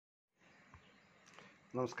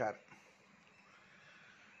നമസ്കാരം.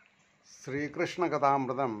 ശ്രീകൃഷ്ണ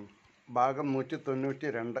കഥാമൃതം ഭാഗം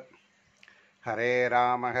 192. ഹരേ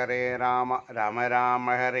രാമ രാമ രാമ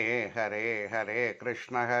ഹരേ ഹരേ, ഹരേ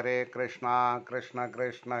കൃഷ്ണ കൃഷ്ണ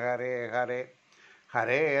കൃഷ്ണ ഹരേ ഹരേ,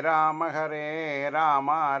 ഹരേ രാമ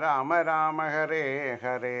രാമ രാമ ഹരേ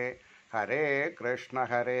ഹരേ, ഹരേ കൃഷ്ണ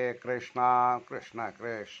കൃഷ്ണ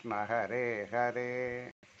കൃഷ്ണ ഹരേ ഹരേ.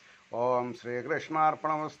 ഓം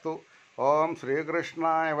ശ്രീകൃഷ്ണാർപ്പണമസ്തു. ഓം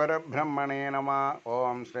ശ്രീകൃഷ്ണായ പരബ്രഹ്മണേ നമഃ.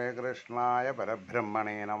 ഓം ശ്രീകൃഷ്ണായ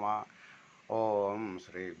പരബ്രഹ്മണേ നമഃ. ഓം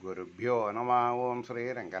ശ്രീ ഗുരുഭ്യോ നമഃ. ഓം ശ്രീ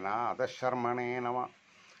രംഗനാഥശർമ്മണേ നമഃ.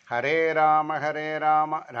 ഹരേ രാമ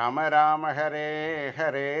രാമ രാമ ഹരേ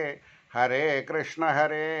ഹരേ, ഹരേ കൃഷ്ണ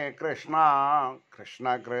കൃഷ്ണ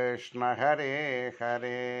കൃഷ്ണ ഹരേ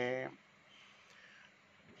ഹരേ.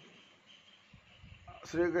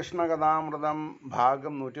 ശ്രീകൃഷ്ണ കഥാമൃതം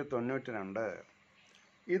ഭാഗം 192.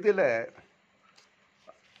 ഇതിൽ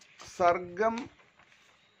സർഗം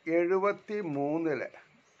 73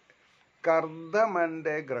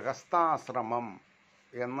 കർദമൻ്റെ ഗൃഹസ്ഥാശ്രമം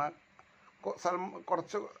എന്ന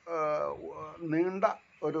കുറച്ച് നീണ്ട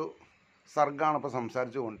ഒരു സർഗമാണ് ഇപ്പോൾ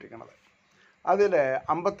സംസാരിച്ചു കൊണ്ടിരിക്കുന്നത്. അതിൽ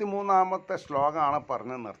 53-ാമത്തെ ശ്ലോകമാണ്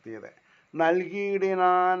പറഞ്ഞു നിർത്തിയത്.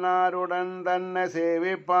 നൽകിയിടിനാരുടൻ തന്നെ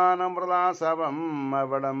സേവിപ്പാനമൃതാസവം,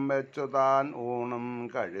 അവിടം വെച്ചു താൻ ഊണും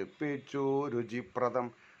കഴിപ്പിച്ചു രുചിപ്രദം.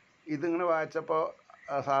 ഇതിങ്ങനെ വായിച്ചപ്പോൾ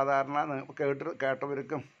സാധാരണ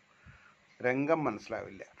കേട്ടവർക്കും രംഗം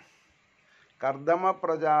മനസ്സിലാവില്ല. കർദമ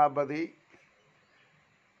പ്രജാപതി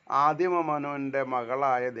ആദിമമനുവിൻ്റെ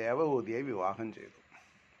മകളായ ദേവഹൂതിയെ വിവാഹം ചെയ്തു.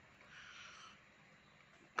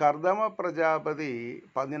 കർദമ പ്രജാപതി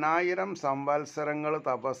 10,000 സംവത്സരങ്ങൾ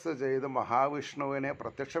തപസ് ചെയ്ത് മഹാവിഷ്ണുവിനെ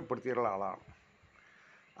പ്രത്യക്ഷപ്പെടുത്തിയുള്ള ആളാണ്.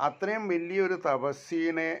 അത്രയും വലിയൊരു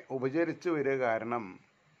തപസ്വിനെ ഉപചരിച്ചു വരിക കാരണം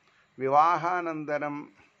വിവാഹാനന്തരം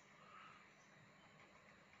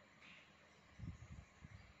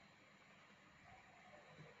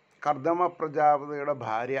കർദമ പ്രജാപതിയുടെ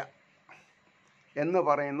ഭാര്യ എന്ന്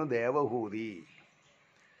പറയുന്ന ദേവഹൂതി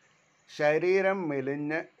ശരീരം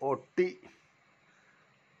മെലിഞ്ഞ് ഒട്ടി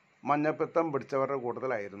മഞ്ഞപ്പിത്തം പിടിച്ചവരുടെ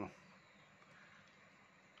കൂട്ടത്തിലായിരുന്നു.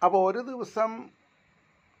 അപ്പോൾ ഒരു ദിവസം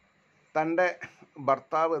തൻ്റെ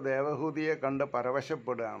ഭർത്താവ് ദേവഹൂതിയെ കണ്ട്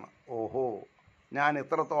പരവശപ്പെടുകയാണ്. ഓഹോ, ഞാൻ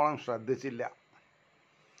ഇത്രത്തോളം ശ്രദ്ധിച്ചില്ല.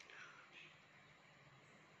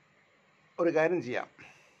 ഒരു കാര്യം ചെയ്യാം,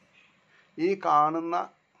 ഈ കാണുന്ന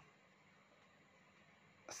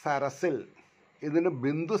സരസിൽ, ഇതിന്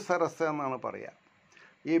ബിന്ദു സരസ് എന്നാണ് പറയുക,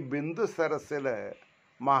 ഈ ബിന്ദു സരസിൽ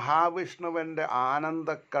മഹാവിഷ്ണുവിൻ്റെ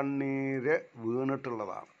ആനന്ദക്കണ്ണീര്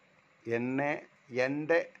വീണിട്ടുള്ളതാണ്.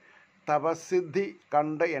 എൻ്റെ തപസിദ്ധി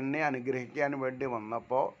കണ്ട് എന്നെ അനുഗ്രഹിക്കാൻ വേണ്ടി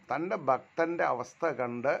വന്നപ്പോൾ തൻ്റെ ഭക്തൻ്റെ അവസ്ഥ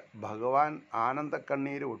കണ്ട് ഭഗവാൻ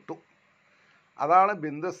ആനന്ദക്കണ്ണീര് വിട്ടു. അതാണ്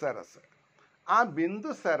ബിന്ദു സരസ്. ആ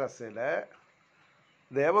ബിന്ദു സരസിൽ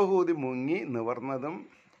ദേവഹൂതി മുങ്ങി നിവർന്നതും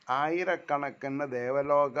ആയിരക്കണക്കിന്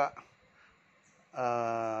ദേവലോക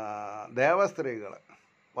ദേവസ്ത്രീകൾ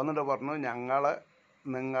വന്നിട്ട് പറഞ്ഞു, ഞങ്ങൾ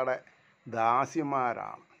നിങ്ങളുടെ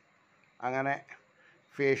ദാസിമാരാണ്. അങ്ങനെ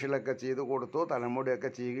ഫേഷ്യലൊക്കെ ചെയ്ത് കൊടുത്തു, തലമുടിയൊക്കെ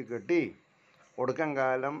ചീകി കെട്ടി. ഒടുക്കം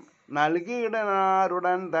കാലം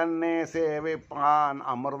നൽകിയിടനാരുടൻ തന്നെ സേവിപ്പാൻ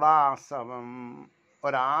അമൃതാസവം,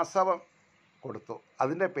 ഒരാസവം കൊടുത്തു.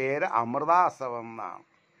 അതിൻ്റെ പേര് അമൃതാസവം എന്നാണ്.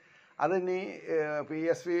 അതിനി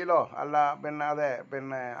PSVയിലോ അല്ല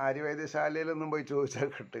പിന്നെ ആര്യവൈദ്യശാലയിലൊന്നും പോയി ചോദിച്ചാൽ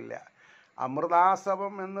കിട്ടില്ല.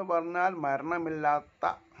 അമൃതാസവം എന്ന് പറഞ്ഞാൽ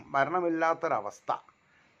മരണമില്ലാത്തൊരവസ്ഥ.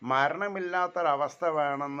 മരണമില്ലാത്തൊരവസ്ഥ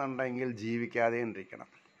വേണമെന്നുണ്ടെങ്കിൽ ജീവിക്കാതെ ഇരിക്കണം.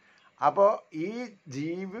 അപ്പോൾ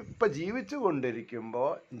ഇപ്പം ജീവിച്ചു കൊണ്ടിരിക്കുമ്പോൾ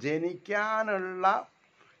ജനിക്കാനുള്ള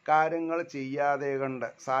കാര്യങ്ങൾ ചെയ്യാതെ കൊണ്ട്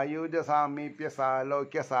സായുജ സാമീപ്യ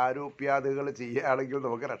സാലോക്യ സാരൂപ്യാദികൾ ചെയ്യുകയാണെങ്കിൽ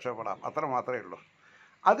നമുക്ക് രക്ഷപ്പെടാം. അത്ര മാത്രമേ ഉള്ളൂ.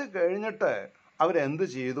 അത് കഴിഞ്ഞിട്ട് അവരെന്ത്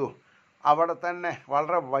ചെയ്തു? അവിടെ തന്നെ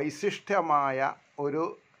വളരെ വൈശിഷ്ട്യമായ ഒരു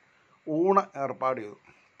ഊണ് ഏർപ്പാട് ചെയ്തു.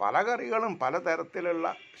 പല കറികളും പലതരത്തിലുള്ള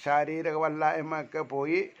ശാരീരിക വല്ലായ്മയൊക്കെ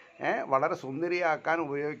പോയി വളരെ സുന്ദരിയാക്കാൻ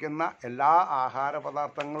ഉപയോഗിക്കുന്ന എല്ലാ ആഹാര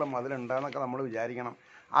പദാർത്ഥങ്ങളും അതിലുണ്ടെന്നൊക്കെ നമ്മൾ വിചാരിക്കണം.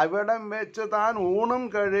 അവിടം വെച്ച് താൻ ഊണും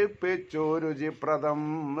കഴിപ്പിച്ചു രുചിപ്രദം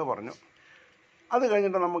എന്ന് പറഞ്ഞു. അത്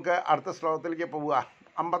കഴിഞ്ഞിട്ട് നമുക്ക് അടുത്ത ശ്ലോകത്തിലേക്ക് പോവുക.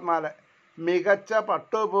 54. മികച്ച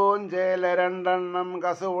പട്ടുപൂഞ്ചേല 2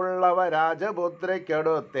 കസുവുള്ളവ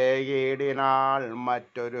രാജപുത്രിക്കെടുത്തേകിടിനാൾ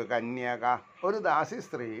മറ്റൊരു കന്യക. ഒരു ദാസി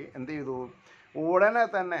സ്ത്രീ എന്ത് ചെയ്തു? ഉടനെ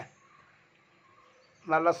തന്നെ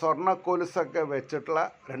നല്ല സ്വർണ്ണക്കൊലുസൊക്കെ വെച്ചിട്ടുള്ള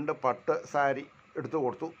 2 പട്ട് സാരി എടുത്തു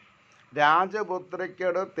കൊടുത്തു.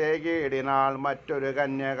 രാജപുത്രിക്കെടുത്തേകിടിനാൾ മറ്റൊരു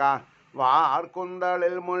കന്യക.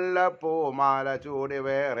 വാർക്കുന്തളിൽ മുല്ലപ്പൂമാല ചൂടി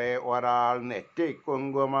വേറെ ഒരാൾ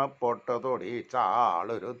നെറ്റിക്കുങ്കുമ പൊട്ട്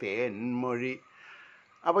തൊടിച്ചാളൊരു തേൻമൊഴി.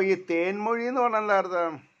 അപ്പോൾ ഈ തേൻമൊഴി എന്ന് പറഞ്ഞാൽ എന്താ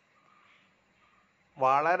അർത്ഥം?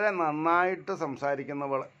 വളരെ നന്നായിട്ട്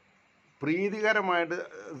സംസാരിക്കുന്നവൾ, പ്രീതികരമായിട്ട്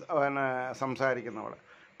സംസാരിക്കുന്നവൾ.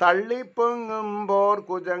 തള്ളിപ്പൊങ്ങുമ്പോൾ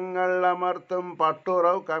കുജങ്ങൾ അമർത്തും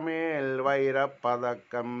പട്ടുറവ് കമേൽ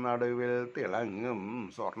വൈരപ്പതക്കം നടുവിൽ തിളങ്ങും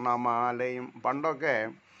സ്വർണമാലയും. പണ്ടൊക്കെ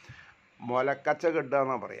മുലക്കച്ച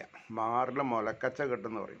കെട്ടുകയെന്നാണ് പറയാം, മാറിൽ മുലക്കച്ച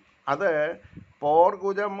കെട്ടെന്ന് പറയും. അത്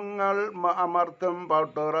പോർകുജങ്ങൾ അമർത്തും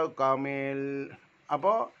പട്ടുറവ് കമേൽ.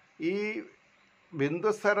 അപ്പോൾ ഈ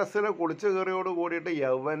ബിന്ദുസരസിൽ കുളിച്ചു കയറിയോട് കൂടിയിട്ട്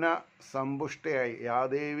യൗവന സമ്പുഷ്ടയായി.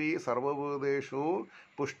 യാദേവി സർവഭൂതേഷു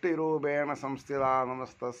പുഷ്ടിരൂപേണ സംസ്ഥിത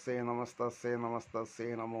നമസ്തസ്സേ നമസ്തസ്സേ നമസ്തസ്സേ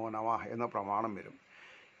നമോ നമഃ എന്ന പ്രമാണം വരും.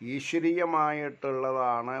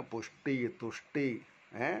 ഈശ്വരീയമായിട്ടുള്ളതാണ് പുഷ്ടി, തുഷ്ടി,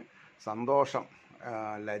 സന്തോഷം,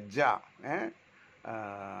 ലജ്ജ,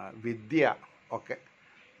 വിദ്യ ഒക്കെ.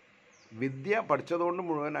 വിദ്യ പഠിച്ചതുകൊണ്ട്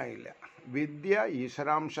മുഴുവനായില്ല. വിദ്യ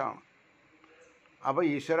ഈശ്വരാംശമാണ്. അപ്പോൾ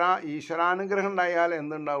ഈശ്വരാനുഗ്രഹം ഉണ്ടായാൽ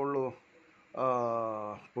എന്തുണ്ടാവുള്ളൂ?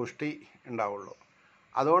 പുഷ്ടി ഉണ്ടാവുള്ളൂ.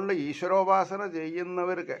 അതുകൊണ്ട് ഈശ്വരോപാസന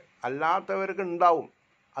ചെയ്യുന്നവർക്ക്, അല്ലാത്തവർക്ക് ഉണ്ടാവും.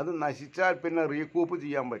 അത് നശിച്ചാൽ പിന്നെ റീകൂപ്പ്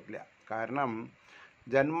ചെയ്യാൻ പറ്റില്ല. കാരണം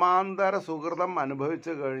ജന്മാന്തര സുഹൃതം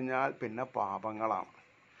അനുഭവിച്ചു കഴിഞ്ഞാൽ പിന്നെ പാപങ്ങളാണ്.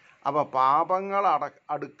 അപ്പോൾ പാപങ്ങൾ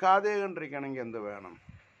അടുക്കാതെ കണ്ടിരിക്കണമെങ്കിൽ എന്ത് വേണം?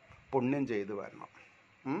 പുണ്യം ചെയ്തു വരണം.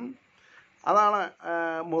 അതാണ്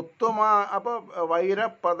അപ്പോൾ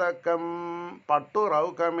വൈരപ്പതക്കം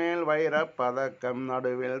പട്ടുറൗക്കമേൽ വൈരപ്പതക്കം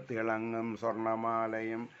നടുവിൽ തിളങ്ങും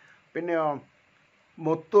സ്വർണമാലയും. പിന്നെയോ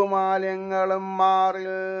മുത്തുമാല്യങ്ങളും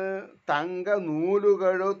മാറിൽ തങ്ക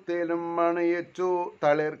നൂലുകഴുത്തിലും മണിയിച്ചു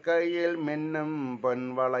തളിർക്കൈയിൽ മിന്നും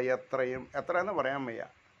പൊൻവളയത്രയും. എത്രയെന്ന് പറയാൻ വയ്യ.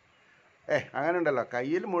 അങ്ങനെ ഉണ്ടല്ലോ,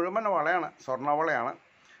 കയ്യിൽ മുഴുവൻ വളയാണ്, സ്വർണ്ണവളയാണ്.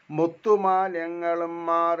 മുത്തുമാല്യങ്ങളും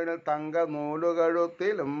മാറിൽ തങ്ക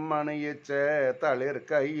നൂലുകഴുത്തിലും മണിയിച്ച്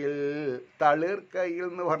തളിർക്കൈയിൽ. തളിർക്കൈയിൽ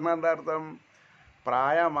എന്ന് പറഞ്ഞാൽ എന്താ അർത്ഥം?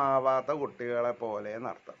 പ്രായമാവാത്ത കുട്ടികളെ പോലെ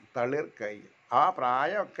എന്നർത്ഥം. തളിർക്കൈയിൽ. ആ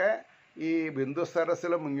പ്രായമൊക്കെ ഈ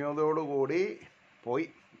ബിന്ദുസരസിൽ മുങ്ങിയതോടുകൂടി പോയി.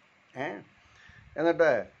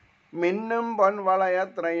 എന്നിട്ട് മിന്നും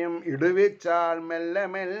പൊൻവളയത്രയും ഇടുവിച്ചാൽ മെല്ലെ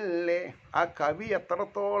മെല്ലെ. ആ കവി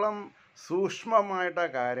എത്രത്തോളം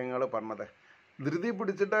സൂക്ഷ്മമായിട്ടാണ് കാര്യങ്ങൾ പറഞ്ഞത്. ധൃതി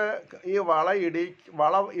പിടിച്ചിട്ട് ഈ വള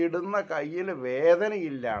ഇടുന്ന കയ്യിൽ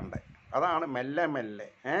വേദനയില്ലാണ്ട്. അതാണ് മെല്ലെ മെല്ലെ.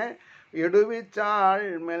 ഇടുവിച്ചാൾ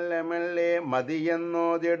മെല്ലെ മെല്ലെ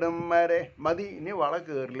മതിയെന്നോതിടും വരെ. മതി, ഇനി വള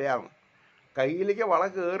കയറില്ല. കയ്യിലേക്ക് വള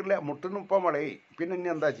കയറില്ല, മുട്ടിനൊപ്പം വളയി. പിന്നെ ഇനി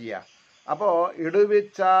എന്താ ചെയ്യുക? അപ്പോൾ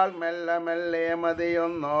ഇടുവിച്ചാൽ മെല്ലെ മെല്ലെ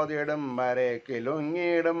മതിയൊന്നോതിടും വരെ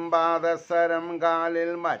കിലുങ്ങിയിടും പാദസരം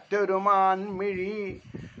കാലിൽ മറ്റൊരു മാൻമിഴി.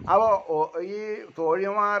 അപ്പോൾ ഈ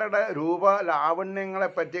തോഴിമാരുടെ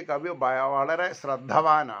രൂപലാവണ്യങ്ങളെപ്പറ്റി കവി വളരെ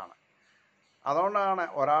ശ്രദ്ധവാനാണ്. അതുകൊണ്ടാണ്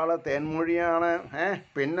ഒരാൾ തേൻമൊഴിയാണ്,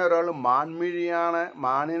 പിന്നെ ഒരാൾ മാൻമിഴിയാണ്,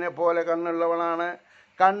 മാനിനെ പോലെ കണ്ണുള്ളവളാണ്.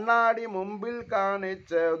 കണ്ണാടി മുമ്പിൽ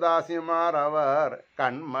കാണിച്ച് ഉദാസിമാർ അവർ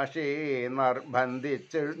കൺമഷി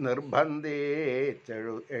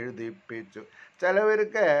എഴുതിപ്പിച്ചു.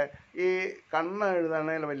 ചിലവർക്ക് ഈ കണ്ണ്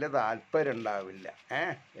എഴുതണതിൽ വലിയ താല്പര്യം ഉണ്ടാവില്ല.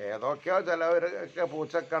 ഏതൊക്കെയോ ചിലവർക്ക്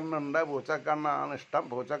പൂച്ചക്കണ്ണുണ്ട്, പൂച്ചക്കണ്ണാണ് ഇഷ്ടം,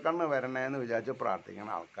 പൂച്ചക്കണ്ണ് വരണേന്ന് വിചാരിച്ച്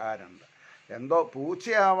പ്രാർത്ഥിക്കുന്ന ആൾക്കാരുണ്ട്. എന്തോ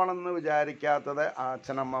പൂച്ചയാവണമെന്ന് വിചാരിക്കാത്തത്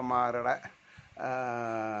അച്ഛനമ്മമാരുടെ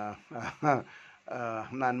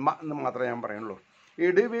നന്മ എന്ന് മാത്രമേ ഞാൻ പറയുള്ളൂ.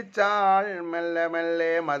 ഇടിവിച്ചാൾ മെല്ലെ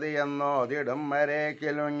മെല്ലെ മതിയെന്നോതിടും വരെ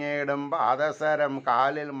കിലുങ്ങിയിടും പാദസരം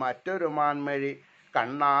കാലിൽ മറ്റൊരു മാൻമഴി.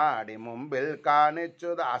 കണ്ണാടി മുമ്പിൽ കാണിച്ചു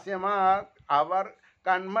ദാസ്യമാർ അവർ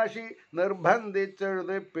കൺമഷി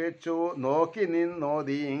നിർബന്ധിച്ചെഴുതിപ്പിച്ചു. നോക്കി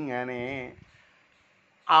നിന്നോതി ഇങ്ങനെ.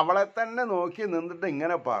 അവളെ തന്നെ നോക്കി നിന്നിട്ട്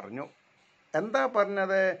ഇങ്ങനെ പറഞ്ഞു. എന്താ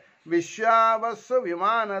പറഞ്ഞത്? വിശ്വാവസ്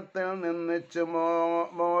വിമാനത്തിൽ നിന്നിച്ചു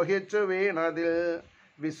മോഹിച്ചു വീണതിൽ.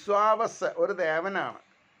 വിശ്വാവസ് ഒരു ദേവനാണ്.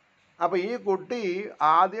 അപ്പോൾ ഈ കുട്ടി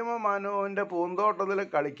ആദിമമനുവിൻ്റെ പൂന്തോട്ടത്തിൽ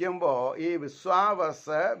കളിക്കുമ്പോൾ ഈ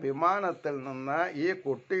വിശ്വാവസ് വിമാനത്തിൽ നിന്ന് ഈ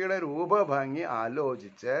കുട്ടിയുടെ രൂപഭംഗി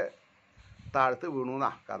ആലോചിച്ച് താഴ്ത്ത് വീണു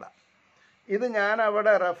എന്നാ കഥ. ഇത് ഞാൻ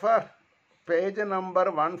അവിടെ പേജ് നമ്പർ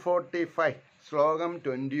 145 ശ്ലോകം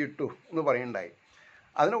 22 എന്ന് പറയുണ്ടായി.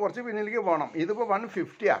 അതിന് കുറച്ച് പിന്നിലേക്ക് പോകണം. ഇതിപ്പോൾ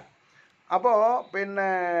 150. അപ്പോൾ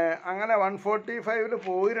പിന്നെ അങ്ങനെ 145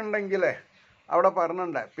 പോയിട്ടുണ്ടെങ്കിൽ അവിടെ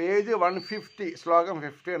പറഞ്ഞിട്ടുണ്ട്. പേജ് 150 ശ്ലോകം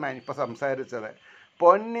 59 ഇപ്പോൾ സംസാരിച്ചത്.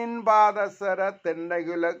 പൊന്നിൻ പാദസരത്തിൻ്റെ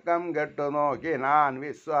കുലക്കം കെട്ടു നോക്കി ഞാൻ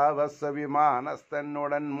വിശ്വാവസ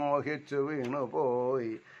വിമാനസ്ഥനുടൻ മോഹിച്ചു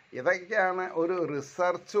വീണുപോയി. ഇതൊക്കെയാണ് ഒരു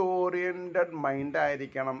റിസർച്ച് ഓറിയൻറ്റഡ്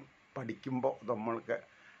മൈൻഡായിരിക്കണം പഠിക്കുമ്പോൾ നമ്മൾക്ക്.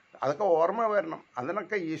 അതൊക്കെ ഓർമ്മ വരണം.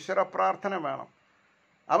 അതിനൊക്കെ ഈശ്വര പ്രാർത്ഥന വേണം.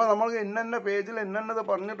 അപ്പോൾ നമ്മൾക്ക് ഇന്ന പേജിൽ ഇന്നത്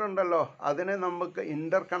പറഞ്ഞിട്ടുണ്ടല്ലോ, അതിനെ നമുക്ക്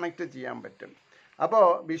ഇൻ്റർ കണക്റ്റ് ചെയ്യാൻ പറ്റും. അപ്പോൾ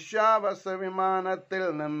വിശ്വാവസ വിമാനത്തിൽ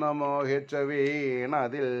നിന്ന് മോഹിച്ചു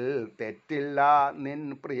വീണതിൽ തെറ്റില്ല, നിൻ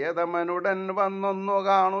പ്രിയതമനുടൻ വന്നൊന്നു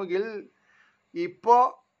കാണുകിൽ. ഇപ്പോൾ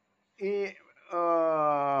ഈ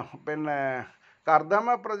പിന്നെ കർദമ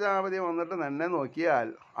പ്രജാപതി വന്നിട്ട് നിന്നെ നോക്കിയാൽ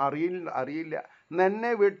അറിയില്ല,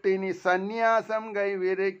 നിന്നെ വിട്ടിനി സന്യാസം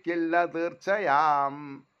കൈവിരിക്കില്ല തീർച്ചയാം.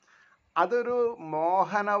 അതൊരു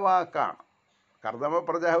മോഹനവാക്കാണ്. കർദമ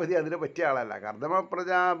പ്രജാപതി അതിന് പറ്റിയ ആളല്ല. കർദമ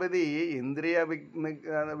പ്രജാപതി ഇന്ദ്രിയ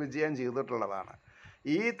വിജയം ചെയ്തിട്ടുള്ളതാണ്.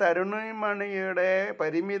 ഈ തരുണിമണിയുടെ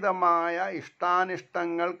പരിമിതമായ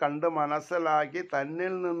ഇഷ്ടാനിഷ്ടങ്ങൾ കണ്ട് മനസ്സിലാക്കി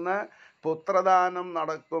തന്നിൽ നിന്ന് പുത്രദാനം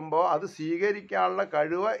നടക്കുമ്പോൾ അത് സ്വീകരിക്കാനുള്ള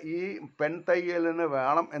കഴിവ് ഈ പെൺതയ്യലിന്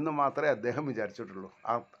വേണം എന്ന് മാത്രമേ അദ്ദേഹം വിചാരിച്ചിട്ടുള്ളൂ.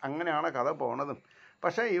 അങ്ങനെയാണ് കഥ പോണതും.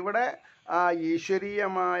 പക്ഷേ ഇവിടെ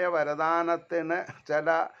ഈശ്വരീയമായ വരദാനത്തിന് ചില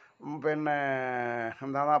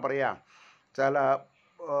എന്താ പറയുക, ചില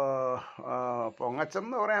പൊങ്ങച്ചം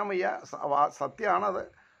എന്ന് പറയാൻ വയ്യ, സത്യമാണത്.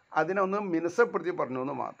 അതിനൊന്ന് മിനുസപ്പെടുത്തി പറഞ്ഞു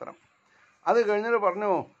എന്ന് മാത്രം. അത് കഴിഞ്ഞിട്ട്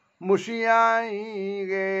പറഞ്ഞു,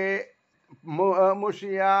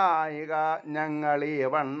 മുഷിയായിക ഞങ്ങളീ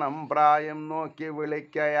വണ്ണം പ്രായം നോക്കി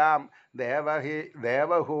വിളിക്കയാം,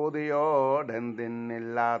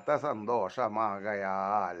 ദേവഹൂതിയോടെന്തിന്നില്ലാത്ത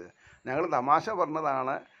സന്തോഷമാകയാൽ. ഞങ്ങൾ തമാശ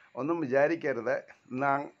പറഞ്ഞതാണ്, ഒന്നും വിചാരിക്കരുത്.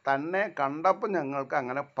 തന്നെ കണ്ടപ്പോൾ ഞങ്ങൾക്ക്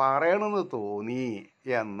അങ്ങനെ പറയണമെന്ന് തോന്നി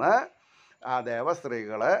എന്ന് ആ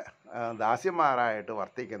ദേവസ്ത്രീകൾ ദാസ്യന്മാരായിട്ട്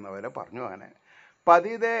വർത്തിക്കുന്നവർ പറഞ്ഞു. അങ്ങനെ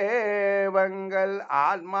പതിദേവങ്കൽ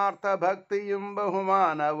ആത്മാർത്ഥ ഭക്തിയും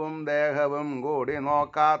ബഹുമാനവും ദേഹവും കൂടി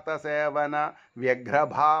നോക്കാത്ത സേവന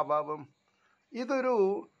വ്യഗ്രഭാവവും. ഇതൊരു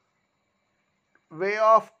വേ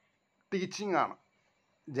ഓഫ് ടീച്ചിങ് ആണ്.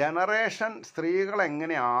 ജനറേഷൻ സ്ത്രീകൾ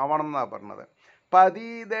എങ്ങനെ ആവണം എന്നാണ് പറഞ്ഞത്.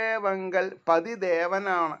 പതിദേവങ്കൽ,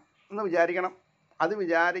 പതിദേവനാണ് എന്ന് വിചാരിക്കണം. അത്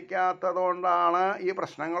വിചാരിക്കാത്തതുകൊണ്ടാണ് ഈ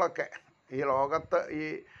പ്രശ്നങ്ങളൊക്കെ, ഈ ലോകത്ത് ഈ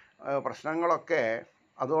പ്രശ്നങ്ങളൊക്കെ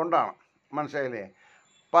അതുകൊണ്ടാണ്. മനസ്സിലായില്ലേ?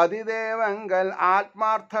 പതിദേവങ്കൽ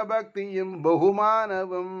ആത്മാർത്ഥ ഭക്തിയും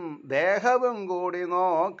ബഹുമാനവും ദേഹവും കൂടി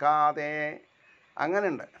നോക്കാതെ.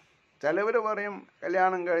 അങ്ങനെയുണ്ട്. ചിലവർ പറയും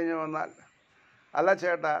കല്യാണം കഴിഞ്ഞ് വന്നാൽ, അല്ല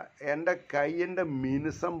ചേട്ടാ എൻ്റെ കയ്യിൻ്റെ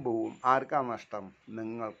മിനുസം പോവും. ആർക്കാണ് നഷ്ടം?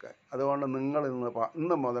 നിങ്ങൾക്ക്. അതുകൊണ്ട് നിങ്ങൾ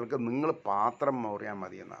ഇന്ന് മുതൽക്ക് നിങ്ങൾ പാത്രം മോറിയാൽ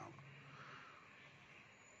മതി എന്നാണ്.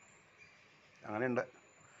 അങ്ങനെയുണ്ട്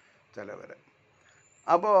ചിലവർ.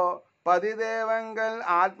 അപ്പോൾ പതിദേവങ്കൽ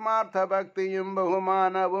ആത്മാർത്ഥ ഭക്തിയും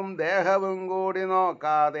ബഹുമാനവും ദേഹവും കൂടി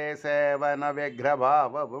നോക്കാതെ സേവന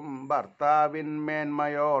വ്യഗ്രഭാവവും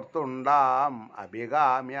ഭർത്താവിന്മേന്മയോർത്തുണ്ടാം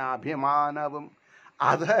അഭികാമ്യാഭിമാനവും.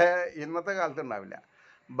 അത് ഇന്നത്തെ കാലത്ത് ഉണ്ടാവില്ല.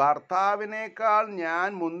 ഭർത്താവിനേക്കാൾ ഞാൻ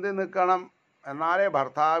മുന്തി നിൽക്കണം, എന്നാലേ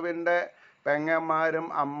ഭർത്താവിൻ്റെ പെങ്ങന്മാരും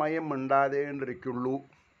അമ്മയും മിണ്ടാതേണ്ടിരിക്കുള്ളൂ.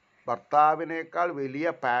 ഭർത്താവിനേക്കാൾ വലിയ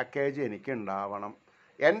പാക്കേജ് എനിക്കുണ്ടാവണം.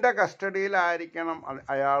 എൻ്റെ കസ്റ്റഡിയിലായിരിക്കണം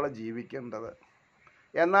അയാൾ ജീവിക്കേണ്ടത്.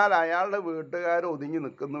 എന്നാൽ അയാളുടെ വീട്ടുകാർ ഒതുങ്ങി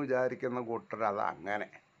നിൽക്കുന്നു വിചാരിക്കുന്ന കൂട്ടർ അതങ്ങനെ.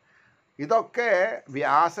 ഇതൊക്കെ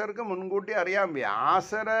വ്യാസർക്ക് മുൻകൂട്ടി അറിയാം.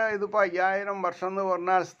 വ്യാസർ ഇതിപ്പോൾ 5000 വർഷം എന്ന്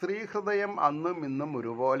പറഞ്ഞാൽ സ്ത്രീ ഹൃദയം അന്നും ഇന്നും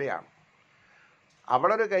ഒരുപോലെയാണ്.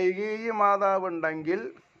 അവിടെ ഒരു കൈകേയി മാതാവ് ഉണ്ടെങ്കിൽ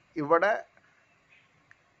ഇവിടെ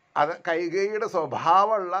അത് കൈകേയിയുടെ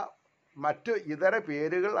സ്വഭാവമുള്ള മറ്റു ഇതര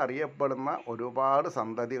പേരുകൾ അറിയപ്പെടുന്ന ഒരുപാട്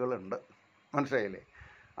സന്തതികളുണ്ട്. മനസ്സിലായില്ലേ?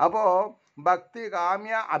 അപ്പോൾ ഭക്തി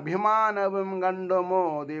കാമ്യ അഭിമാനവും കണ്ടു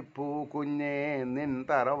മോദിപ്പൂ കുഞ്ഞേ നിൻ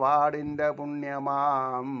തറവാടിൻ്റെ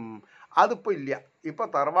പുണ്യമാം. അതിപ്പോൾ ഇല്ല. ഇപ്പോൾ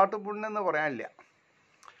തറവാട്ട് പുണ്യം എന്ന് പറയാനില്ല.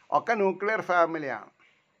 ഒക്കെ ന്യൂക്ലിയർ ഫാമിലിയാണ്.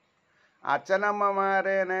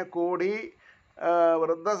 അച്ഛനമ്മമാരേനെ കൂടി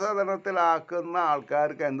വൃദ്ധസദനത്തിലാക്കുന്ന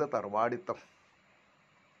ആൾക്കാർക്ക് എന്ത് തറവാടിത്തം?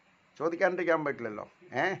 ചോദിക്കാണ്ടിരിക്കാൻ പറ്റില്ലല്ലോ.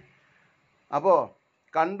 അപ്പോൾ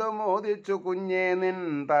കണ്ടു മോദിച്ചു കുഞ്ഞേ നിൻ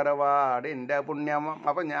തറവാടിൻ്റെ പുണ്യമം.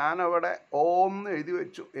 അപ്പം ഞാനവിടെ ഓം എന്ന് എഴുതി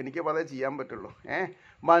വെച്ചു. എനിക്ക് പതേ ചെയ്യാൻ പറ്റുള്ളൂ.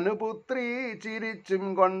 മനുപുത്രി ചിരിച്ചും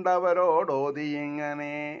കൊണ്ടവരോടോതി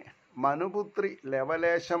ഇങ്ങനെ. മനുപുത്രി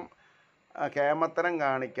ലവലേശം കേമത്തരം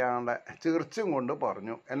കാണിക്കാണ്ട് ചിർച്ചും കൊണ്ട്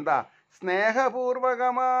പറഞ്ഞു. എന്താ?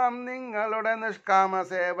 സ്നേഹപൂർവകമാം നിങ്ങളുടെ നിഷ്കാമ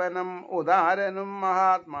സേവനം ഉദാരനും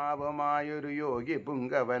മഹാത്മാവുമായൊരു യോഗി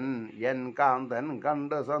പുങ്കവൻ എൻ കാന്തൻ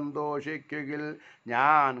കണ്ട് സന്തോഷിക്കുകിൽ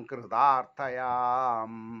ഞാൻ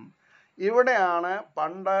കൃതാർത്ഥയാം. ഇവിടെയാണ്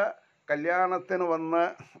പണ്ട് കല്യാണത്തിന് വന്ന്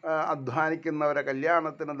അധ്വാനിക്കുന്നവരെ,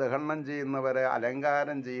 കല്യാണത്തിന് ദഹനം ചെയ്യുന്നവരെ,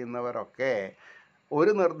 അലങ്കാരം ചെയ്യുന്നവരൊക്കെ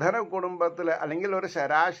ഒരു നിർധന കുടുംബത്തിൽ അല്ലെങ്കിൽ ഒരു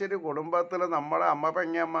ശരാശരി കുടുംബത്തിൽ നമ്മുടെ അമ്മ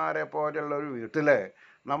പെങ്ങന്മാരെ പോലെയുള്ള ഒരു വീട്ടിൽ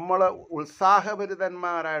നമ്മൾ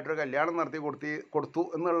ഉത്സാഹഭരിതന്മാരായിട്ടൊരു കല്യാണം നടത്തി കൊടുത്തു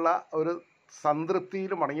എന്നുള്ള ഒരു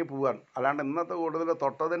സംതൃപ്തിയിൽ മടങ്ങി പോവുകയാണ്. അല്ലാണ്ട് ഇന്നത്തെ കൂടുതൽ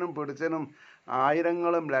തൊട്ടതിനും പിടിച്ചതിനും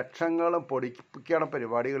ആയിരങ്ങളും ലക്ഷങ്ങളും പൊടിപ്പിക്കണ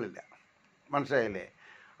പരിപാടികളില്ല. മനസ്സിലായില്ലേ?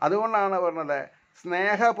 അതുകൊണ്ടാണ് പറഞ്ഞത്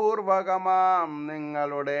സ്നേഹപൂർവകമാം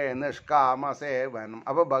നിങ്ങളുടെ നിഷ്കാമ സേവനം.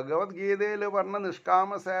 അപ്പോൾ ഭഗവത്ഗീതയിൽ പറഞ്ഞ നിഷ്കാമ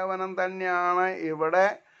സേവനം തന്നെയാണ് ഇവിടെ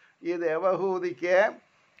ഈ ദേവഹൂതിക്ക്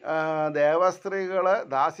ദേവസ്ത്രീകൾ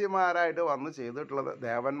ദാസിമാരായിട്ട് വന്ന് ചെയ്തിട്ടുള്ളത്.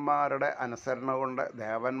 ദേവന്മാരുടെ അനുസരണ കൊണ്ട്.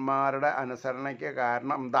 ദേവന്മാരുടെ അനുസരണയ്ക്ക്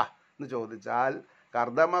കാരണം എന്താ എന്ന് ചോദിച്ചാൽ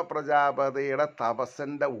കർദമ പ്രജാപതിയുടെ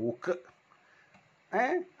തപസ്സിൻ്റെ ഊക്ക്.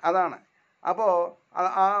 അതാണ്. അപ്പോൾ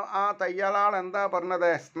ആ തയ്യാളാൾ എന്താ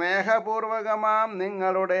പറഞ്ഞത്? സ്നേഹപൂർവകമാം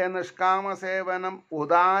നിങ്ങളുടെ നിഷ്കാമ സേവനം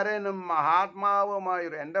ഉദാരനും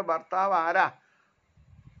മഹാത്മാവുമായൊരു. എൻ്റെ ഭർത്താവ് ആരാ?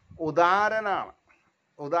 ഉദാരനാണ്.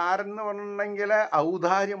 ഉദാരൻ എന്ന് പറഞ്ഞിട്ടുണ്ടെങ്കിൽ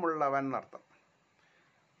ഔദാര്യമുള്ളവൻ എന്നർത്ഥം.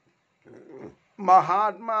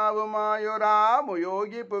 മഹാത്മാവുമായൊരാ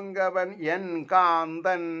മുയോഗി പുങ്കവൻ എൻ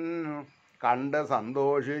കാന്തൻ കണ്ട്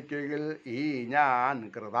സന്തോഷിക്കുകയിൽ ഈ ഞാൻ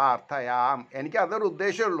കൃതാർത്ഥയാം. എനിക്കതൊരു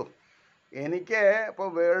ഉദ്ദേശമുള്ളൂ. എനിക്ക് ഇപ്പോൾ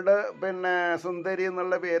വേൾഡ് സുന്ദരി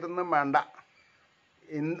എന്നുള്ള പേരൊന്നും വേണ്ട,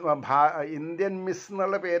 ഇന്ത്യൻ മിസ്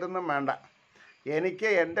എന്നുള്ള പേരൊന്നും വേണ്ട. എനിക്ക്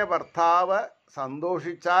എൻ്റെ ഭർത്താവ്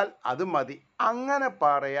സന്തോഷിച്ചാൽ അത് മതി. അങ്ങനെ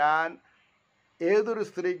പറയാൻ ഏതൊരു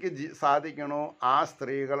സ്ത്രീക്ക് സാധിക്കണോ ആ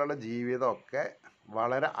സ്ത്രീകളുടെ ജീവിതമൊക്കെ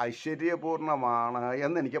വളരെ ഐശ്വര്യപൂർണമാണ്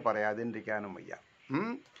എന്നെനിക്ക് പറയാതിരിക്കാനും വയ്യ.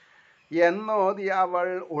 എന്നോതി അവൾ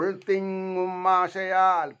ഉൾത്തിങ്ങും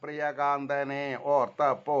ആശയാൽ പ്രിയകാന്തനെ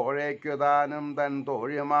ഓർത്തപ്പോഴേക്കുതാനും തൻ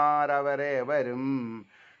തോഴിമാരവരെ വരും.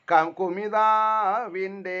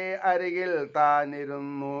 കുമിതാവിൻ്റെ അരികിൽ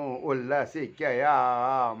താനിരുന്നു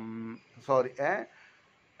ഉല്ലസിക്കയാം.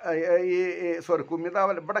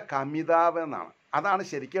 കുമിതാവ് ഇവിടെ കമിതാവ് എന്നാണ്. അതാണ്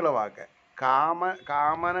ശരിക്കുള്ള വാക്ക്.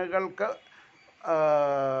 കാമനകൾക്ക്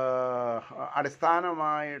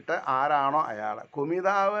അടിസ്ഥാനമായിട്ട് ആരാണോ അയാൾ.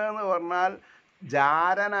 കുമിതാവ് എന്ന് പറഞ്ഞാൽ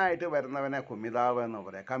ജാരനായിട്ട് വരുന്നവനെ കുമിതാവ് എന്ന്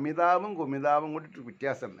പറയാം. കമിതാവും കുമിതാവും കൂടി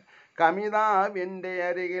വ്യത്യാസമുണ്ട്. കമിതാവിൻ്റെ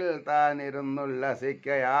അരികിൽ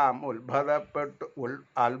താനിരുന്നുല്ലസിക്കയാം.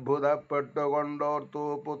 അത്ഭുതപ്പെട്ടുകൊണ്ടോർത്തു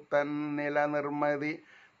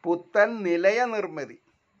പുത്തൻ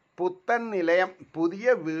നിലയം, പുതിയ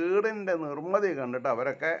വീടിൻ്റെ നിർമ്മിതി കണ്ടിട്ട്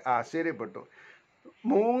അവരൊക്കെ ആശ്ചര്യപ്പെട്ടു.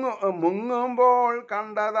 മുങ്ങുമ്പോൾ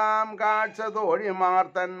കണ്ടതാം കാഴ്ച തോഴിമാർ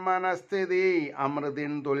തൻ മനസ്ഥിതി.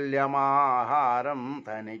 അമൃതിൻ തുല്യമാഹാരം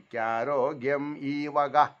തനിക്കാരോഗ്യം ഈ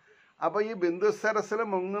വക. അപ്പോൾ ഈ ബിന്ദുസരസിൽ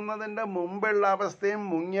മുങ്ങുന്നതിൻ്റെ മുമ്പുള്ള അവസ്ഥയും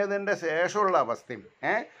മുങ്ങിയതിൻ്റെ ശേഷമുള്ള അവസ്ഥയും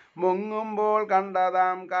മുങ്ങുമ്പോൾ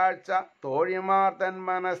കണ്ടതാം കാഴ്ച തോഴിമാർ തൻ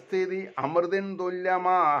മനസ്ഥിതി. അമൃതിൻ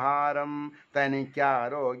തുല്യമാഹാരം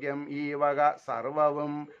തനിക്കാരോഗ്യം ഈ വക.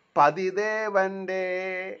 സർവവും പതിദേവൻ്റെ.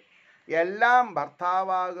 എല്ലാം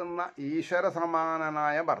ഭർത്താവാകുന്ന ഈശ്വര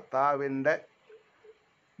സമാനനായ ഭർത്താവിൻ്റെ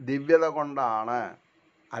ദിവ്യത കൊണ്ടാണ്.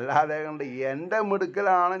 അല്ലാതെ കൊണ്ട് എൻ്റെ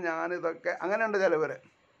മിടുക്കലാണ് ഞാനിതൊക്കെ. അങ്ങനെയുണ്ട് ചിലവർ.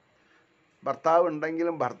 ഭർത്താവ്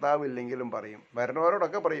ഉണ്ടെങ്കിലും ഭർത്താവ് ഇല്ലെങ്കിലും പറയും.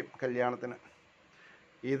 വരുന്നവരോടൊക്കെ പറയും കല്യാണത്തിന്,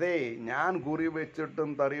 ഇതേ ഞാൻ കുറി വെച്ചിട്ടും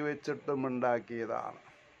തറി വെച്ചിട്ടും ഉണ്ടാക്കിയതാണ്,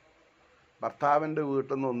 ഭർത്താവിൻ്റെ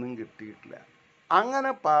വീട്ടിൽ നിന്നൊന്നും കിട്ടിയിട്ടില്ല.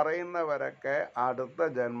 അങ്ങനെ പറയുന്നവരൊക്കെ അടുത്ത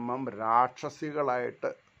ജന്മം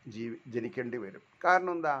രാക്ഷസികളായിട്ട് ജനിക്കേണ്ടി വരും.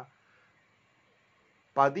 കാരണം എന്താ?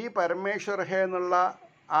 പതി പരമേശ്വർ ഹേ എന്നുള്ള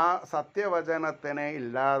ആ സത്യവചനത്തിനെ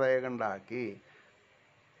ഇല്ലാതെ കണ്ടാക്കി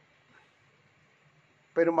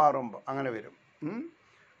പെരുമാറുമ്പോൾ അങ്ങനെ വരും.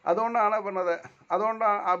 അതുകൊണ്ടാണ് പറഞ്ഞത്. അതുകൊണ്ട്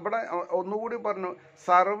അവിടെ ഒന്നുകൂടി പറഞ്ഞു,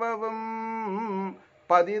 സർവവും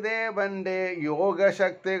പതിദേവൻ്റെ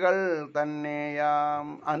യോഗശക്തികൾ തന്നെയാം.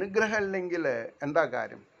 അനുഗ്രഹമില്ലെങ്കിൽ എന്താ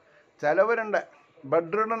കാര്യം? ചിലവരുണ്ട്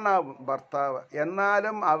ബഡ്രിഡനാവും ഭർത്താവ്,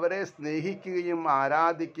 എന്നാലും അവരെ സ്നേഹിക്കുകയും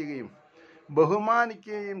ആരാധിക്കുകയും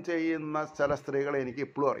ബഹുമാനിക്കുകയും ചെയ്യുന്ന ചില സ്ത്രീകളെ എനിക്ക്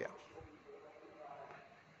ഇപ്പോഴും അറിയാം.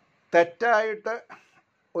 തെറ്റായിട്ട്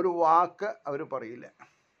ഒരു വാക്ക് അവർ പറയില്ല.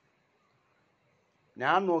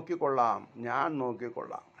 ഞാൻ നോക്കിക്കൊള്ളാം.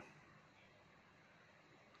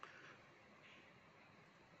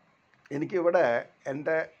 എനിക്കിവിടെ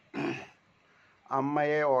എൻ്റെ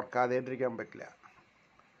അമ്മയെ ഓർക്കാതെയിട്ടിരിക്കാൻ പറ്റില്ല.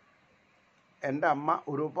 എൻ്റെ അമ്മ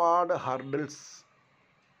ഒരുപാട് ഹർഡിൽസ്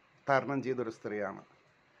തരണം ചെയ്തൊരു സ്ത്രീയാണ്.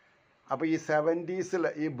 അപ്പോൾ ഈ 70s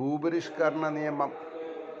ഈ ഭൂപരിഷ്കരണ നിയമം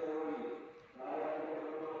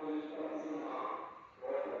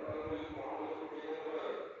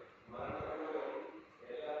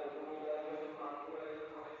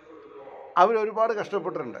അവരൊരുപാട്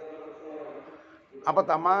കഷ്ടപ്പെട്ടിട്ടുണ്ട്. അപ്പോൾ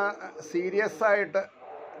സീരിയസ് ആയിട്ട്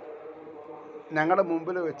ഞങ്ങളുടെ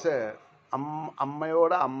മുമ്പിൽ വെച്ച്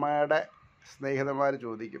അമ്മയോട് അമ്മയുടെ സ്നേഹിതന്മാർ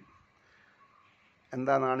ചോദിക്കും,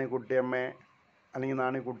 എന്താ നാണിക്കുട്ടിയമ്മേ, അല്ലെങ്കിൽ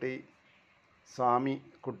നാണിക്കുട്ടി, സ്വാമി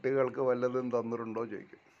കുട്ടികൾക്ക് വല്ലതും തന്നിട്ടുണ്ടോ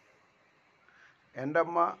ചോദിക്കും. എൻ്റെ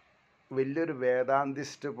അമ്മ വലിയൊരു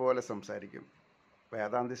വേദാന്തിസ്റ്റ് പോലെ സംസാരിക്കും.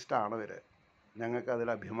 വേദാന്തിസ്റ്റാണ് ഇവർ.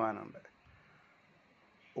 ഞങ്ങൾക്കതിൽ അഭിമാനമുണ്ട്.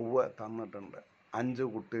 ഉവ്വ് തന്നിട്ടുണ്ട്. 5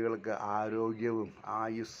 കുട്ടികൾക്ക് ആരോഗ്യവും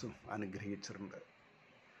ആയുസ്സും അനുഗ്രഹിച്ചിട്ടുണ്ട്.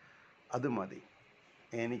 അത് മതി.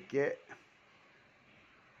 എനിക്ക്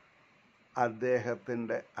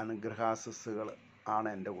അദ്ദേഹത്തിൻ്റെ അനുഗ്രഹാശസ്സുകൾ ആണ്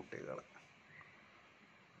എൻ്റെ കുട്ടികൾ.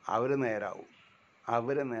 അവർ നേരാവും.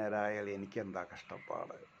 അവർ നേരായാൽ എനിക്കെന്താ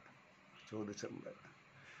കഷ്ടപ്പാട് ചോദിച്ചിട്ടുണ്ട്.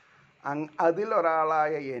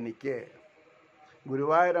 അതിലൊരാളായ എനിക്ക്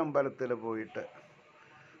ഗുരുവായൂരമ്പലത്തിൽ പോയിട്ട്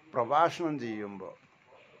പ്രഭാഷണം ചെയ്യുമ്പോൾ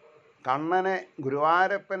കണ്ണനെ,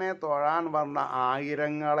 ഗുരുവായൂരപ്പനെ തൊഴാൻ വന്ന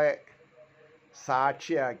ആയിരങ്ങളെ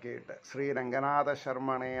സാക്ഷിയാക്കിയിട്ട് ശ്രീ രംഗനാഥ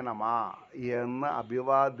ശർമ്മണേ നമ എന്ന്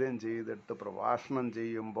അഭിവാദ്യം ചെയ്തിട്ട് പ്രഭാഷണം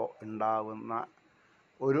ചെയ്യുമ്പോൾ ഉണ്ടാവുന്ന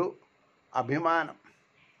ഒരു അഭിമാനം,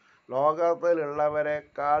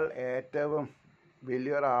 ലോകത്തിലുള്ളവരെക്കാൾ ഏറ്റവും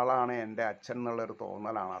വലിയൊരാളാണ് എൻ്റെ അച്ഛൻ എന്നുള്ളൊരു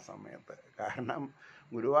തോന്നലാണ് ആ സമയത്ത്. കാരണം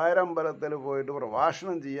ഗുരുവായൂരമ്പലത്തിൽ പോയിട്ട്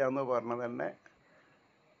പ്രഭാഷണം ചെയ്യാമെന്ന് പറഞ്ഞത് തന്നെ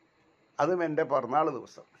അതും എൻ്റെ പിറന്നാൾ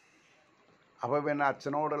ദിവസം. അപ്പോൾ പിന്നെ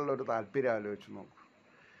അച്ഛനോടുള്ളൊരു താല്പര്യം ആലോചിച്ച് നോക്കും.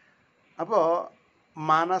 അപ്പോൾ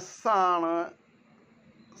മനസ്സാണ്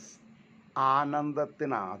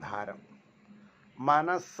ആനന്ദത്തിന് ആധാരം.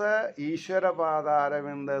 മനസ്സ്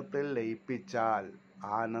ഈശ്വരപാദാരവിന്ദത്തിൽ ലയിപ്പിച്ചാൽ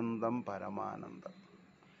ആനന്ദം പരമാനന്ദം.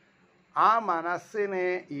 ആ മനസ്സിനെ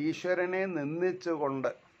ഈശ്വരനെ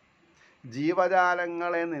നിന്ദിച്ചുകൊണ്ട്,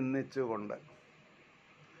 ജീവജാലങ്ങളെ നിന്ദിച്ചുകൊണ്ട്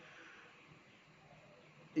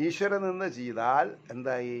ഈശ്വരനിന്ദ ചെയ്താൽ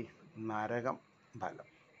എന്തായി? നരകം ഫലം.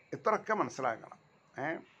 ഇത്രയൊക്കെ മനസ്സിലാക്കണം.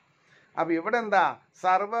 അപ്പം ഇവിടെ എന്താ?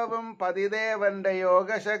 സർവവും പതിദേവന്റെ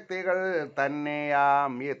യോഗശക്തികൾ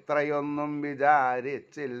തന്നെയാം, ഇത്രയൊന്നും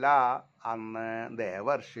വിചാരിച്ചില്ല അന്ന്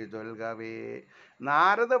ദേവർഷി ചൊൽകവേ.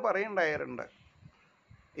 നാരദ പറയുണ്ടായിട്ടുണ്ട്,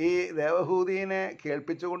 ഈ ദേവഹൂതിനെ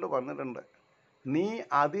കേൾപ്പിച്ചുകൊണ്ട് പറഞ്ഞിട്ടുണ്ട്, നീ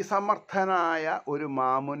അതിസമർത്ഥനായ ഒരു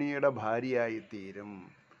മാമുനിയുടെ ഭാര്യയായിത്തീരും.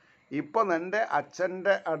 ഇപ്പം നിൻ്റെ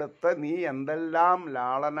അച്ഛൻ്റെ അടുത്ത് നീ എന്തെല്ലാം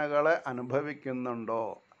ലാളനകൾ അനുഭവിക്കുന്നുണ്ടോ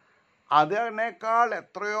അതിനേക്കാൾ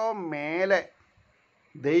എത്രയോ മേലെ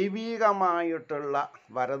ദൈവീകമായിട്ടുള്ള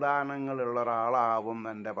വരദാനങ്ങളുള്ള ഒരാളാവും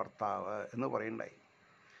എൻ്റെ ഭർത്താവ് എന്ന് പറയുണ്ടായി.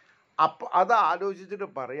 അപ്പം അത് ആലോചിച്ചിട്ട്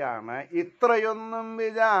പറയാണ്, ഇത്രയൊന്നും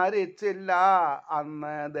വിചാരിച്ചില്ല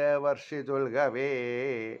അന്ന് ദേവർഷി ചൊൽകവേ.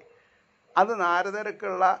 അത്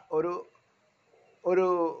നാരദർക്കുള്ള ഒരു ഒരു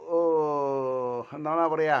എന്താണ്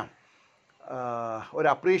പറയുക, ഒരു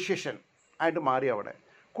അപ്രീഷിയേഷൻ ആയിട്ട് മാറി. അവിടെ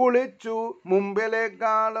കുളിച്ചു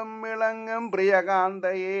മുമ്പിലേക്കാളും വിളങ്ങും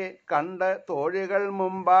പ്രിയകാന്തയെ കണ്ട് തോഴികൾ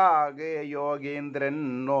മുമ്പാകെ യോഗീന്ദ്രൻ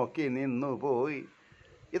നോക്കി നിന്നുപോയി.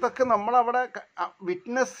 ഇതൊക്കെ നമ്മളവിടെ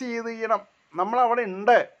വിറ്റ്നസ് ചെയ്യണം. നമ്മളവിടെ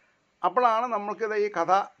ഉണ്ട്. അപ്പോഴാണ് നമ്മൾക്കിത് ഈ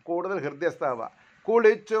കഥ കൂടുതൽ ഹൃദയസ്ഥാവുക.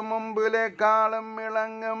 കുളിച്ചു മുമ്പിലേക്കാളും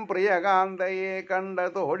വിളങ്ങും പ്രിയകാന്തയെ കണ്ട്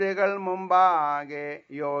തോഴികൾ മുമ്പാകെ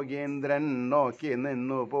യോഗീന്ദ്രൻ നോക്കി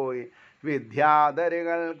നിന്നുപോയി.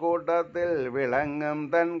 വിദ്യാധരികൾ കൂട്ടത്തിൽ വിളങ്ങും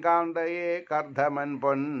തൻ കാന്തയെ കർദ്ധമൻ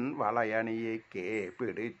പൊൻ വളയണിയയ്ക്ക്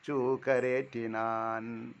പിടിച്ചു കരേറ്റിനാൻ.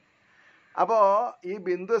 അപ്പോൾ ഈ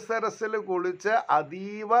ബിന്ദുസരസിൽ കുളിച്ച്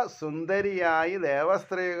അതീവ സുന്ദരിയായി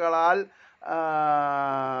ദേവസ്ത്രീകളാൽ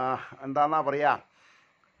എന്താന്നാ പറയുക,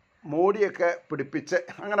 മൂടിയൊക്കെ പിടിപ്പിച്ച്,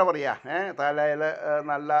 അങ്ങനെ പറയാം, തലയിൽ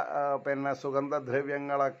നല്ല പിന്നെ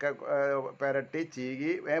സുഗന്ധദ്രവ്യങ്ങളൊക്കെ പുരട്ടി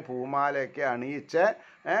ചീകി പൂമാലയൊക്കെ അണിയിച്ച്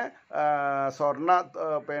സ്വർണ്ണ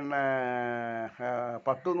പിന്നെ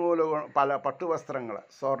പട്ടുനൂല്, പല പട്ടുവസ്ത്രങ്ങൾ,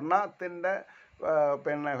 സ്വർണത്തിൻ്റെ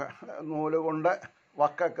പിന്നെ നൂലുകൊണ്ട്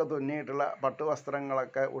വക്കൊക്കെ തുന്നിയിട്ടുള്ള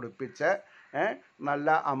പട്ടുവസ്ത്രങ്ങളൊക്കെ ഉടുപ്പിച്ച് നല്ല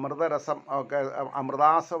അമൃതരസം ഒക്കെ,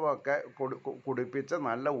 അമൃതാസമൊക്കെ കുടിപ്പിച്ച്,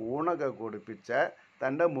 നല്ല ഊണൊക്കെ കുടിപ്പിച്ച്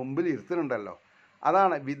തൻ്റെ മുമ്പിൽ ഇരുത്തുന്നുണ്ടല്ലോ.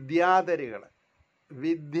 അതാണ് വിദ്യാധരികൾ.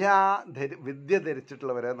 വിദ്യ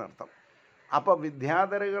ധരിച്ചിട്ടുള്ളവരെ നടത്തം. അപ്പോൾ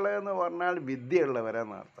വിദ്യാധരികൾ എന്ന് പറഞ്ഞാൽ വിദ്യയുള്ളവരെ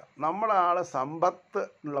നടത്തം. നമ്മളാൾ സമ്പത്ത്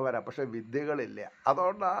ഉള്ളവരാണ്, പക്ഷെ വിദ്യകളില്ല.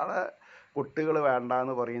 അതുകൊണ്ടാണ് കുട്ടികൾ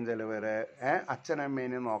വേണ്ടാന്ന് പറയും ചിലവർ,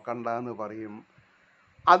 അച്ഛനമ്മേനെ നോക്കണ്ടെന്ന് പറയും.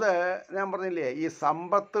 അത് ഞാൻ പറഞ്ഞില്ലേ, ഈ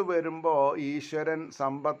സമ്പത്ത് വരുമ്പോൾ ഈശ്വരൻ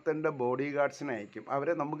സമ്പത്തിൻ്റെ ബോഡി ഗാർഡ്സിനെ അയക്കും.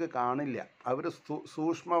 അവരെ നമുക്ക് കാണില്ല. അവർ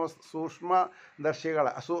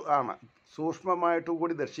സൂക്ഷ്മദർശികളെ ആണ്, സൂക്ഷ്മമായിട്ടും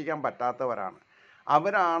കൂടി ദർശിക്കാൻ പറ്റാത്തവരാണ്.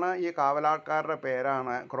 അവരാണ് ഈ കാവലാൾക്കാരുടെ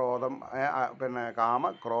പേരാണ് ക്രോധം, പിന്നെ കാമ,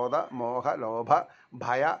 ക്രോധ, മോഹ, ലോഭ,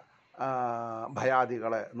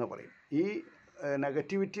 ഭയാദികൾ എന്ന് പറയും. ഈ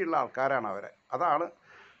നെഗറ്റിവിറ്റി ഉള്ള ആൾക്കാരാണ് അവരെ.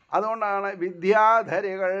 അതുകൊണ്ടാണ്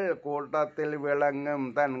വിദ്യാധരികൾ കൂട്ടത്തിൽ വിളങ്ങും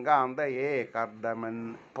തൻ കാന്തയെ കർദ്ദമൻ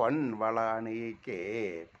പൊൻ വളണിക്കേ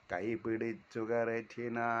കൈപിടിച്ചു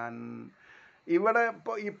കരറ്റിനാൻ. ഇവിടെ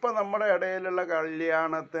ഇപ്പം നമ്മുടെ ഇടയിലുള്ള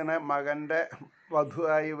കല്യാണത്തിന് മകൻ്റെ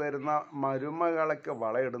വധുവായി വരുന്ന മരുമകളൊക്കെ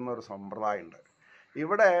വളയിടുന്ന ഒരു സമ്പ്രദായമുണ്ട്.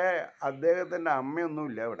 ഇവിടെ അദ്ദേഹത്തിൻ്റെ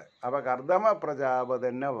അമ്മയൊന്നുമില്ല ഇവിടെ. അപ്പോൾ കർദ്ദമ പ്രജാപതി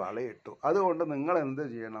തന്നെ വളയിട്ടു. അതുകൊണ്ട് നിങ്ങൾ എന്ത്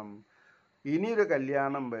ചെയ്യണം? ഇനിയൊരു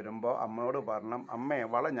കല്യാണം വരുമ്പോൾ അമ്മയോട് പറഞ്ഞു, അമ്മേ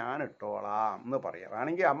വള ഞാൻ ഇട്ടോളാം എന്ന് പറയാം.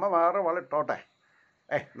 വേണമെങ്കിൽ അമ്മ വേറെ വള ഇട്ടോട്ടെ,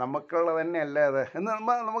 നമുക്കുള്ളത് തന്നെയല്ലേ അത് എന്ന്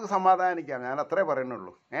നമുക്ക് സമാധാനിക്കാം. ഞാൻ അത്രേ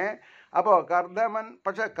പറയുന്നുള്ളൂ. അപ്പോൾ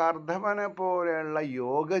പക്ഷെ കർദമനെ പോലെയുള്ള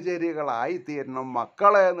യോഗചര്യകളായി തീരണം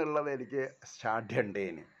മക്കളെ എന്നുള്ളത് എനിക്ക്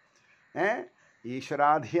ശാഠ്യണ്ടേന്.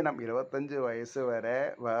 ഈശ്വരാധീനം 25 വയസ്സ് വരെ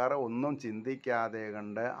വേറെ ഒന്നും ചിന്തിക്കാതെ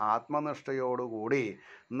കണ്ട് ആത്മനിഷ്ഠയോടുകൂടി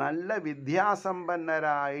നല്ല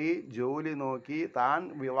വിദ്യാസമ്പന്നരായി ജോലി നോക്കി താൻ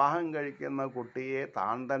വിവാഹം കഴിക്കുന്ന കുട്ടിയെ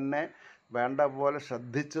താൻ തന്നെ വേണ്ട പോലെ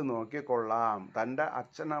ശ്രദ്ധിച്ച് നോക്കിക്കൊള്ളാം. തൻ്റെ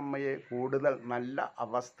അച്ഛനമ്മയെ കൂടുതൽ നല്ല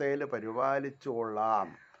അവസ്ഥയിൽ പരിപാലിച്ചു കൊള്ളാം.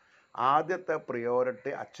 ആദ്യത്തെ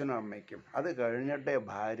പ്രിയോറിറ്റി അച്ഛനും അമ്മയ്ക്കും, അത് കഴിഞ്ഞിട്ടേ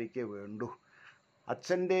ഭാര്യയ്ക്ക് വേണ്ടൂ.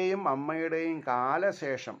 അച്ഛൻ്റെയും അമ്മയുടെയും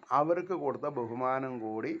കാലശേഷം അവർക്ക് കൊടുത്ത ബഹുമാനം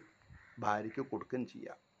കൂടി ഭാര്യയ്ക്ക് കൊടുക്കുകയും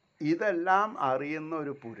ചെയ്യാം. ഇതെല്ലാം അറിയുന്ന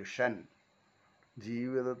ഒരു പുരുഷൻ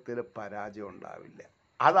ജീവിതത്തിൽ പരാജയം ഉണ്ടാവില്ല.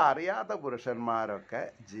 അതറിയാത്ത പുരുഷന്മാരൊക്കെ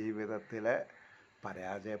ജീവിതത്തിൽ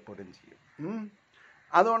പരാജയപ്പെടുകയും ചെയ്യും.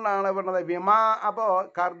 അതുകൊണ്ടാണ് പറഞ്ഞത് അപ്പോൾ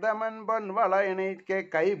കർദമൻ പൊൻവള എണീക്കെ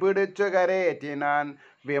കൈപിടിച്ചു കരേറ്റിനാൻ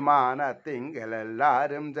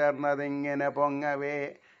വിമാനത്തിങ്കലെല്ലാവരും ചേർന്നതിങ്ങനെ പൊങ്ങവേ.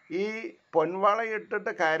 ഈ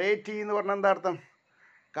പൊൻവളയിട്ടിട്ട് കരേറ്റി എന്ന് പറഞ്ഞാൽ എന്താ അർത്ഥം?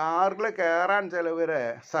 കാറിൽ കയറാൻ ചിലവർ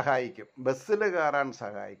സഹായിക്കും, ബസ്സിൽ കയറാൻ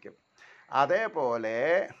സഹായിക്കും. അതേപോലെ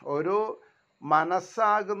ഒരു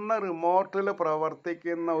മനസ്സാകുന്ന റിമോട്ടിൽ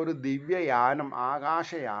പ്രവർത്തിക്കുന്ന ഒരു ദിവ്യയാനം,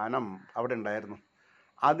 ആകാശയാനം അവിടെ ഉണ്ടായിരുന്നു.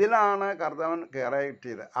 അതിലാണ് കർദമൻ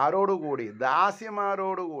കയറിയത്. ആരോടുകൂടി?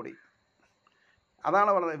 ദാസിമാരോടുകൂടി. അതാണ്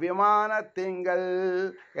പറഞ്ഞത്, വിമാനത്തിങ്കൽ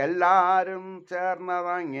എല്ലാവരും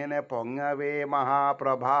ചേർന്നതങ്ങനെ പൊങ്ങവേ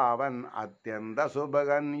മഹാപ്രഭാവൻ അത്യന്ത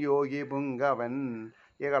സുഭകൻ യോഗി പുങ്കവൻ.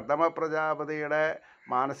 ഈ കർദമ പ്രജാപതിയുടെ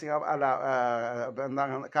മാനസിക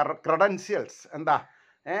ക്രെഡൻഷ്യൽസ് എന്താ?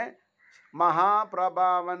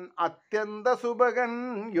 മഹാപ്രഭാവൻ അത്യന്ത സുഭകൻ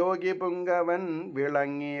യോഗി പുങ്കവൻ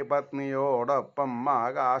വിളങ്ങി പത്നിയോടൊപ്പം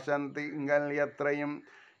ആകാശം തിങ്കൽ എത്രയും.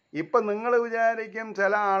 ഇപ്പം നിങ്ങൾ വിചാരിക്കും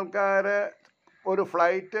ചില ആൾക്കാർ ഒരു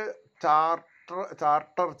ഫ്ലൈറ്റ്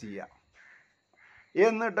ചാർട്ടർ ചെയ്യാം,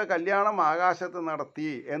 എന്നിട്ട് കല്യാണം ആകാശത്ത് നടത്തി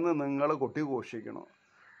എന്ന് നിങ്ങൾ കൊട്ടിഘോഷിക്കണം.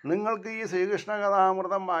 നിങ്ങൾക്ക് ഈ ശ്രീകൃഷ്ണ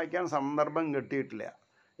കഥാമൃതം വായിക്കാൻ സന്ദർഭം കിട്ടിയിട്ടില്ല.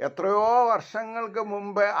 എത്രയോ വർഷങ്ങൾക്ക്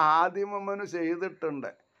മുമ്പ് ആദിമമനു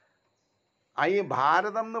ചെയ്തിട്ടുണ്ട്. ഈ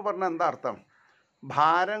ഭാരതം എന്ന് പറഞ്ഞാൽ എന്താ അർത്ഥം?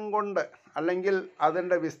 ഭാരം കൊണ്ട് അല്ലെങ്കിൽ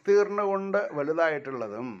അതിൻ്റെ വിസ്തീർണം കൊണ്ട്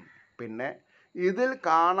വലുതായിട്ടുള്ളതും പിന്നെ ഇതിൽ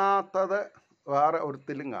കാണാത്തത് വേറെ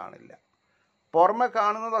ഒരിടത്തിലും കാണില്ല. പുറമെ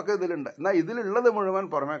കാണുന്നതൊക്കെ ഇതിലുണ്ട്, എന്നാൽ ഇതിലുള്ളത് മുഴുവൻ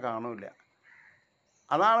പുറമെ കാണില്ല.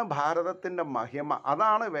 അതാണ് ഭാരതത്തിൻ്റെ മഹിമ.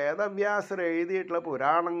 അതാണ് വേദവ്യാസർ എഴുതിയിട്ടുള്ള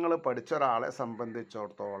പുരാണങ്ങൾ പഠിച്ച ഒരാളെ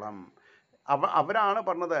സംബന്ധിച്ചിടത്തോളം അവരാണ്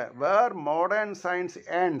പറഞ്ഞത്, where modern science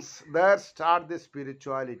ends there start the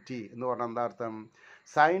spirituality എന്ന് പറഞ്ഞാൽ എന്താ അർത്ഥം?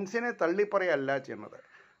 സയൻസിനെ തള്ളിപ്പറയല്ല ചെയ്യുന്നത്.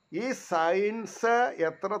 ഈ സയൻസ്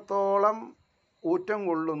എത്രത്തോളം ഊറ്റം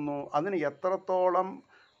കൊള്ളുന്നു, അതിന് എത്രത്തോളം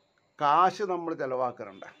കാശ് നമ്മൾ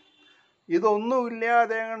ചിലവാക്കുന്നുണ്ട്.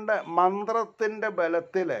 ഇതൊന്നുമില്ലാതെ കൊണ്ട് മന്ത്രത്തിൻ്റെ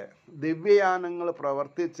ബലത്തിൽ ദിവ്യയാനങ്ങൾ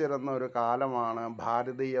പ്രവർത്തിച്ചിരുന്ന ഒരു കാലമാണ്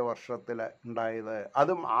ഭാരതീയ വർഷത്തിൽ ഉണ്ടായത്.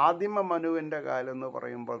 അതും ആദിമ മനുവിൻ്റെ കാലം എന്ന്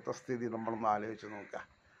പറയുമ്പോഴത്തെ സ്ഥിതി നമ്മളൊന്ന് ആലോചിച്ച് നോക്കുക.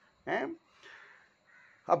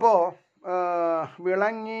 അപ്പോൾ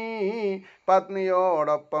വിളങ്ങി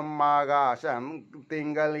പത്നിയോടൊപ്പം ആകാശം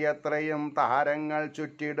തിങ്കൽ എത്രയും താരങ്ങൾ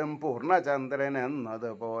ചുറ്റിടും പൂർണ്ണചന്ദ്രൻ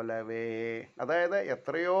എന്നതുപോലവേ. അതായത്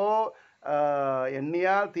എത്രയോ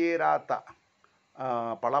എണ്ണിയാൽ തീരാത്ത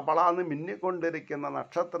പളപളാന്ന് മിന്നിക്കൊണ്ടിരിക്കുന്ന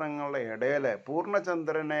നക്ഷത്രങ്ങളുടെ ഇടയിൽ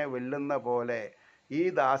പൂർണ്ണചന്ദ്രനെ വെല്ലുന്ന പോലെ ഈ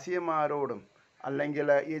ദാസിമാരോടും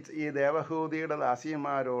അല്ലെങ്കിൽ ഈ ദേവഹൂതിയുടെ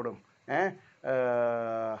ദാസിമാരോടും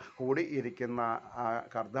കൂടി ഇരിക്കുന്ന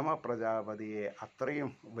കർദമ പ്രജാപതിയെ അത്രയും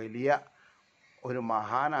വലിയ ഒരു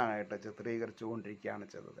മഹാനായിട്ട് ചിത്രീകരിച്ചു കൊണ്ടിരിക്കുകയാണ്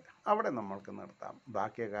ചെയ്തത്. അവിടെ നമ്മൾക്ക് നിർത്താം.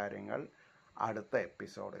 ബാക്കി കാര്യങ്ങൾ അടുത്ത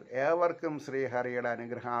എപ്പിസോഡിൽ. ഏവർക്കും ശ്രീഹരിയുടെ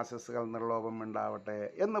അനുഗ്രഹാശസ്സുകൾ നിർലോഭം ഉണ്ടാവട്ടെ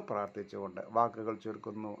എന്ന് പ്രാർത്ഥിച്ചുകൊണ്ട് വാക്കുകൾ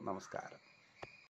ചുരുക്കുന്നു. നമസ്കാരം.